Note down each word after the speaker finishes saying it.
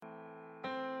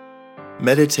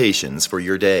Meditations for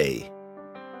your day.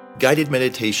 Guided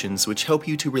meditations which help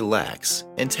you to relax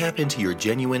and tap into your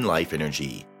genuine life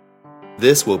energy.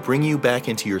 This will bring you back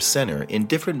into your center in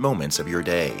different moments of your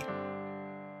day.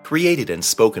 Created and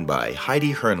spoken by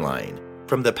Heidi Hornlein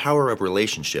from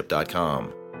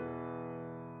thepowerofrelationship.com.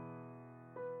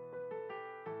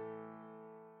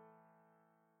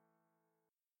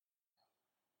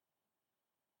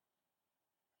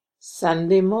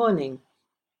 Sunday morning.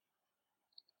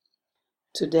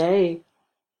 Today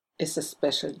is a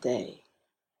special day.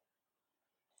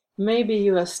 Maybe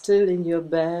you are still in your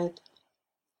bed.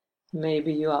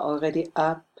 Maybe you are already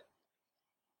up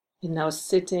and now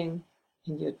sitting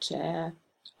in your chair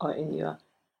or in your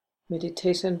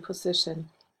meditation position,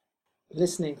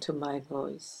 listening to my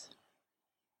voice.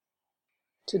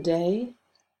 Today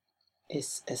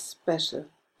is a special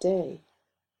day.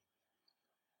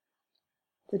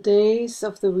 The days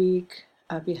of the week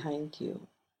are behind you.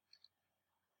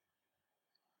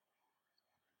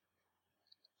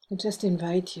 I just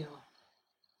invite you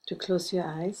to close your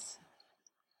eyes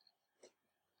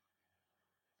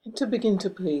and to begin to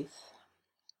breathe.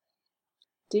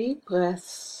 Deep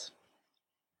breaths,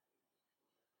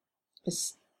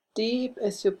 as deep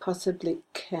as you possibly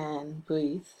can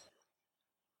breathe.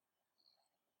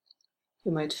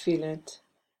 You might feel it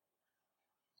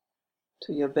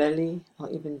to your belly or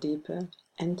even deeper.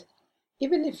 And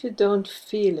even if you don't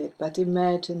feel it, but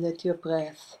imagine that your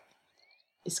breath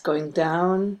is going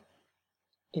down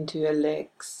into your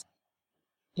legs,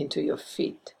 into your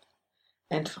feet,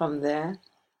 and from there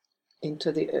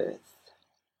into the earth.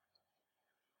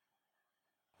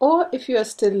 Or if you are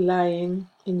still lying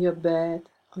in your bed,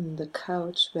 on the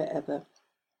couch, wherever,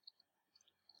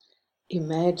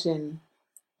 imagine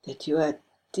that you are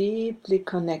deeply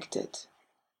connected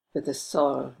with the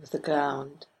soil, with the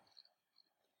ground.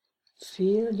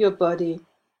 Feel your body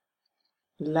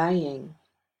lying,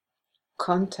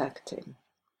 contacting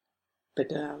the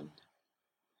ground,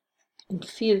 and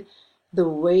feel the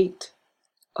weight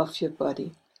of your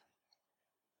body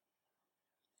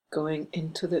going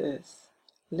into the earth.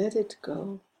 Let it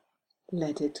go,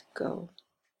 let it go.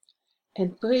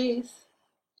 And breathe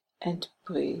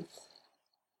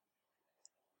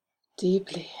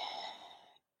deeply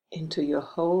into your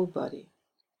whole body.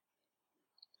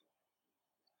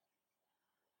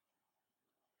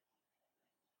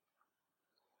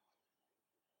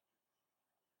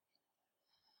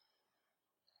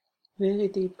 Very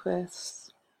deep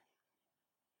breaths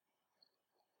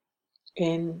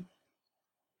in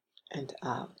and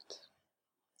out.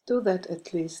 Do that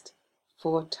at least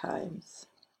 4 times.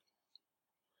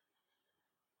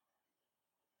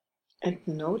 And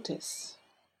notice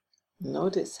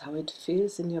how it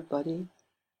feels in your body.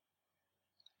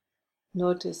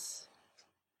 Notice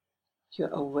your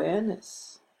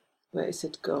awareness. Where is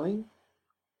it going?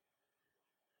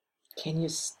 Can you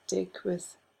stick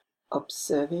with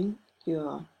observing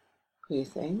your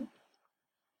breathing?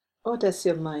 Or does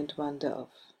your mind wander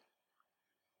off?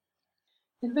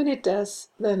 And when it does,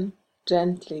 then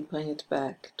gently bring it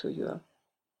back to your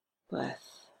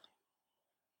breath.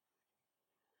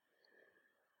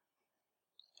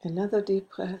 Another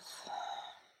deep breath.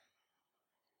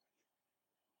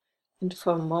 And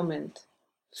for a moment,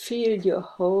 feel your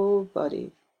whole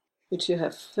body, which you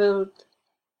have filled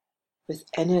with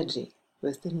energy,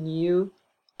 with the new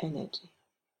energy.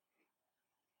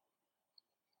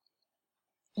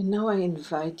 And now I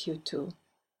invite you to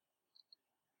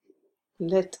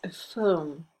let a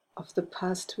film of the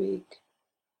past week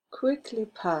quickly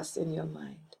pass in your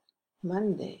mind.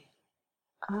 Monday.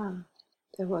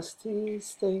 There was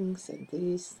these things,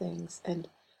 and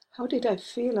how did I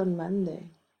feel on Monday?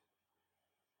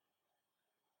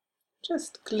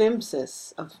 Just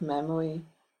glimpses of memory,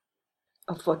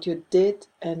 of what you did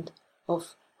and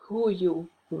of who you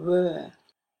were.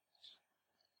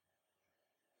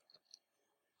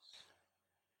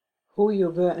 Who you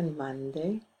were on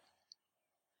Monday,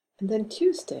 and then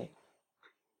Tuesday.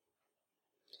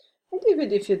 And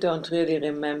even if you don't really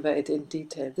remember it in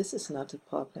detail, this is not a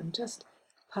problem. Just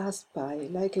pass by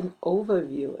like an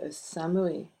overview, a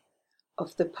summary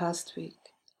of the past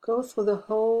week. Go through the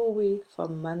whole week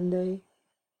from Monday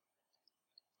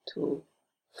to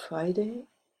Friday,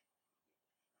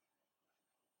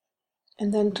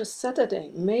 and then to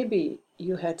Saturday. Maybe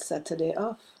you had Saturday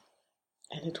off,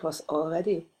 and it was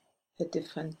already a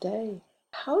different day.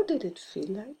 How did it feel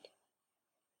like?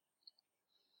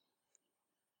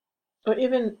 Or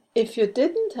even if you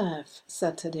didn't have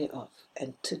Saturday off,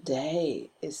 and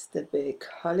today is the big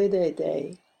holiday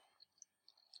day,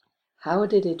 how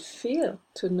did it feel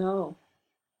to know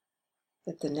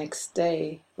that the next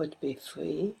day would be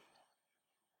free?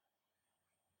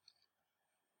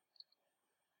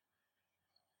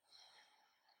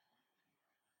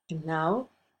 And now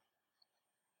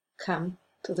come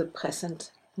to the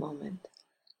present moment.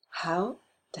 How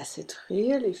does it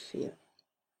really feel?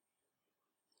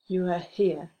 You are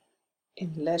here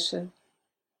in leisure,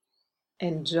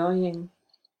 enjoying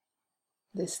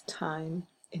this time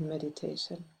in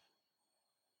meditation.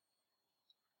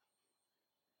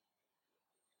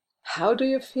 How do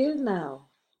you feel now?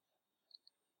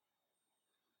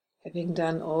 Having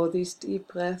done all these deep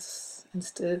breaths and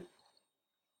still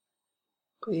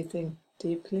breathing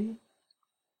deeply.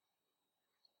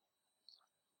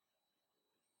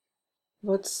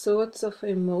 What sorts of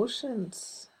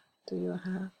emotions do you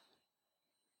have?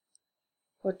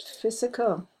 What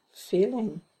physical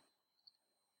feeling?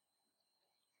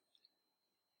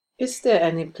 Is there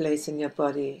any place in your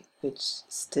body which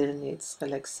still needs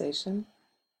relaxation?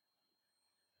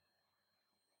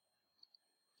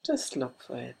 Just look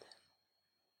for it.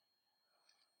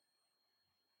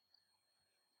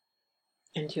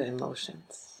 And your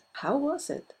emotions. How was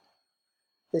it?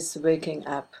 This waking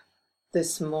up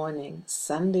this morning,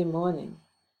 Sunday morning,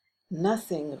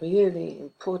 nothing really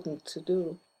important to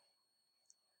do.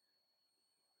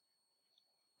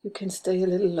 You can stay a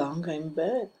little longer in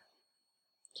bed.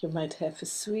 You might have a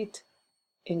sweet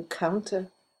encounter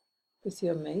with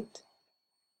your mate.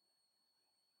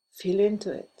 Feel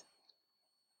into it.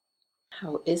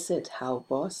 How is it? How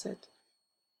was it?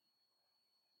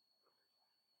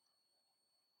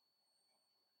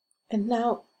 And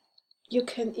now you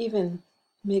can even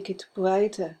make it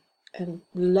brighter and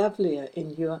lovelier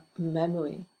in your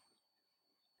memory.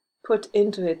 Put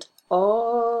into it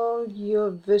all your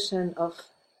vision of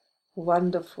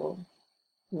wonderful,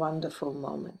 wonderful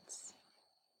moments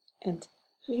and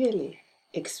really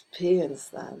experience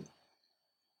them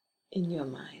in your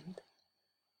mind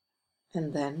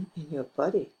and then in your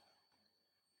body.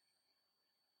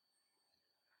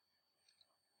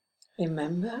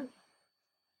 Remember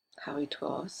how it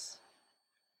was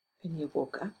when you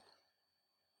woke up,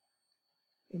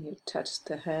 when you touched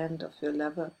the hand of your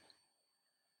lover,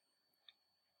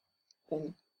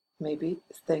 when maybe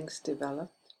things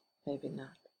developed, maybe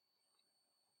not.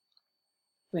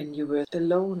 When you were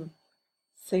alone,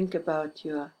 think about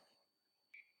your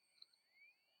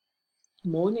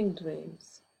morning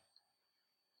dreams.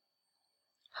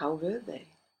 How were they?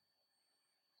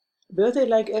 Were they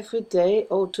like every day,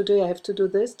 oh, today I have to do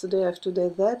this, today I have to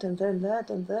do that, and then that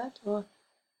and that? Or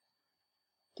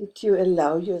did you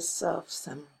allow yourself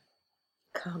some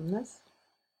calmness?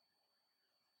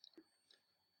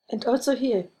 And also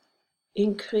here,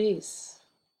 increase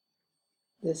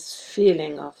this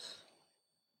feeling of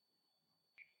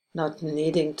not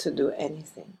needing to do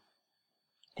anything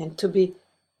and to be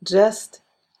just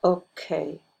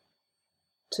okay.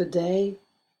 Today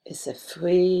is a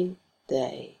free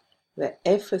day where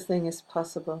everything is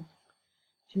possible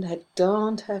and I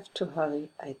don't have to hurry,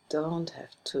 I don't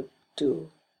have to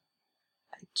do.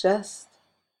 I just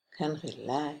can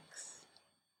relax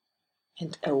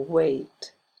and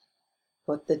await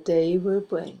what the day will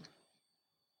bring.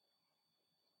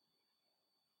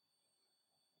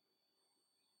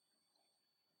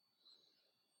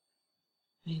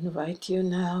 I invite you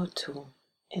now to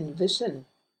envision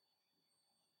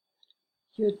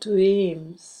your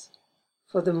dreams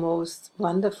for the most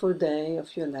wonderful day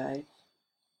of your life.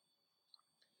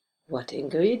 What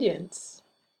ingredients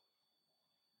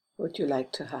would you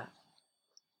like to have?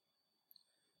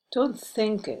 Don't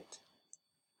think it.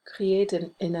 Create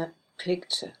an inner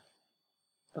picture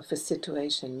of a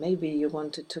situation. Maybe you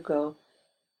wanted to go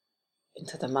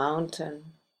into the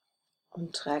mountain on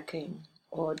trekking,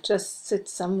 or just sit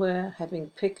somewhere having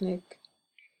picnic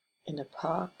in a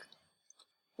park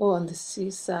or on the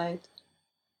seaside.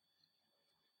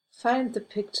 Find the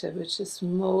picture which is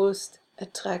most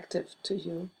attractive to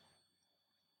you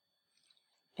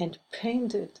and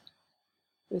paint it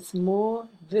with more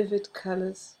vivid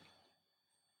colors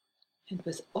and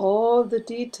with all the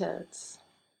details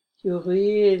you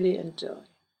really enjoy.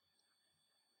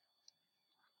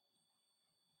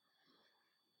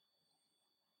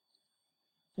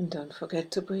 And don't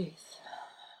forget to breathe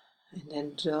and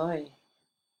enjoy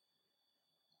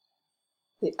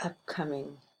the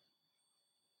upcoming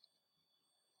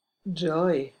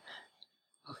joy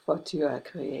of what you are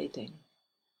creating.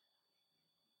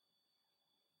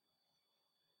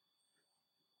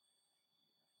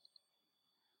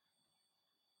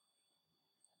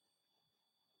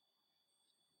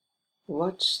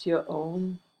 Watch your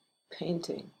own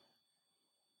painting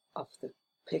of the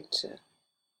picture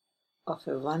of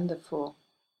a wonderful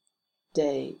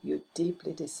day you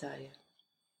deeply desire.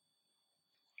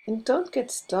 And don't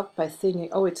get stopped by thinking,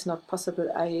 oh, it's not possible,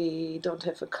 I don't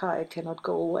have a car, I cannot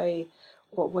go away,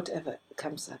 or whatever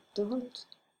comes up. Don't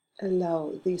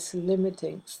allow these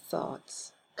limiting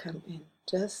thoughts come in.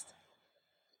 Just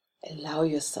allow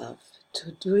yourself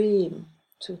to dream,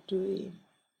 to dream,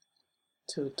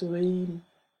 to dream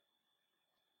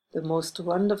the most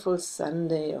wonderful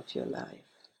Sunday of your life,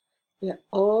 where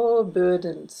all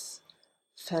burdens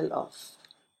fell off,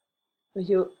 where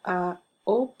you are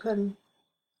open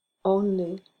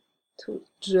only to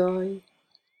joy,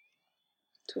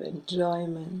 to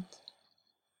enjoyment,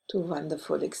 to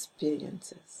wonderful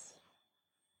experiences.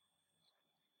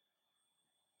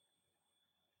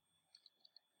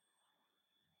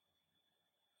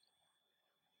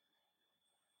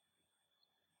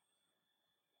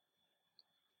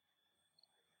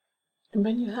 And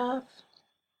when you have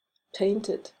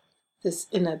painted this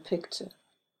inner picture,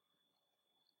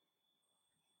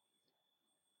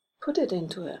 put it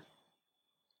into a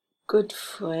good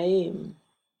frame,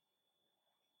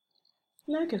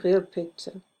 like a real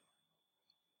picture.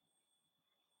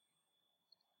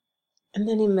 And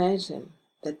then imagine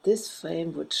that this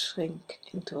frame would shrink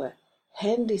into a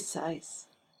handy size,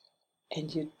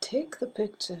 and you take the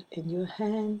picture in your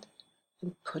hand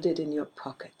and put it in your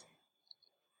pocket.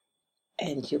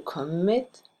 And you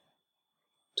commit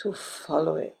to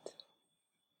follow it,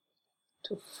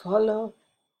 to follow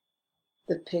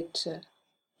the picture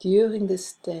during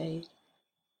this day,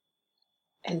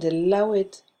 and allow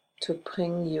it to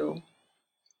bring you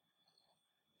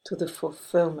to the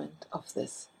fulfillment of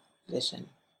this vision.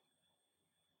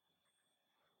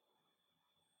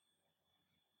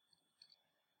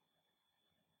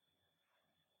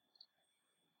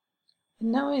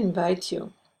 And now I invite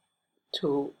you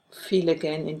to feel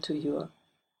again into your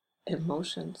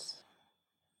emotions.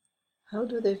 How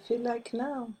do they feel like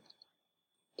now?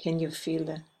 Can you feel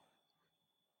the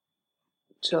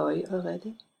joy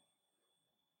already?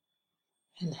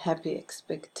 And happy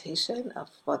expectation of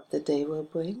what the day will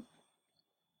bring?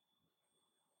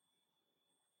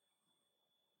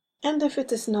 And if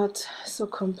it is not so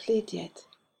complete yet,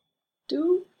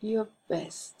 do your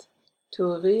best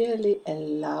to really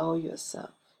allow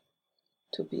yourself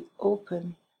to be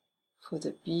open for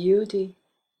the beauty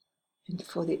and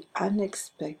for the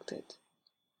unexpected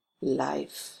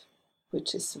life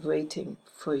which is waiting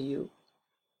for you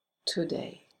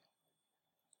today,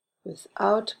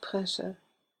 without pressure,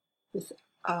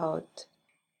 without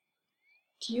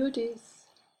duties,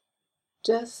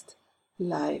 just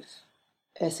life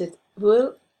as it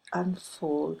will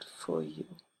unfold for you.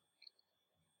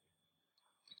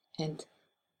 And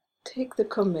take the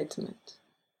commitment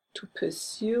to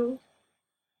pursue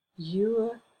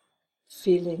your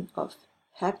feeling of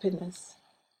happiness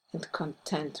and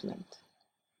contentment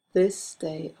this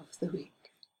day of the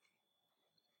week.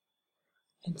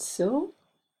 And so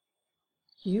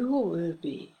you will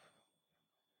be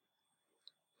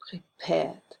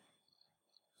prepared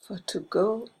for to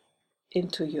go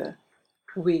into your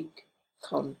week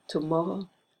from tomorrow,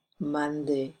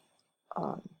 Monday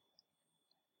on.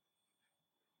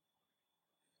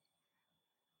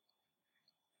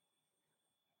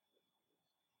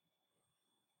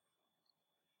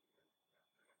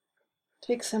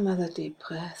 Take some other deep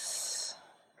breaths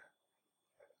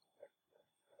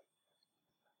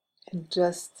and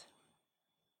just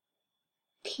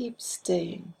keep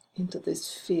staying into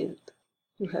this field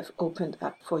you have opened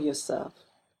up for yourself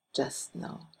just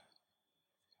now.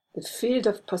 The field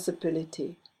of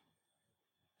possibility,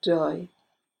 joy,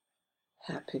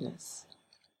 happiness,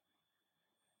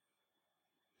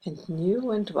 and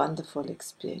new and wonderful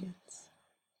experience.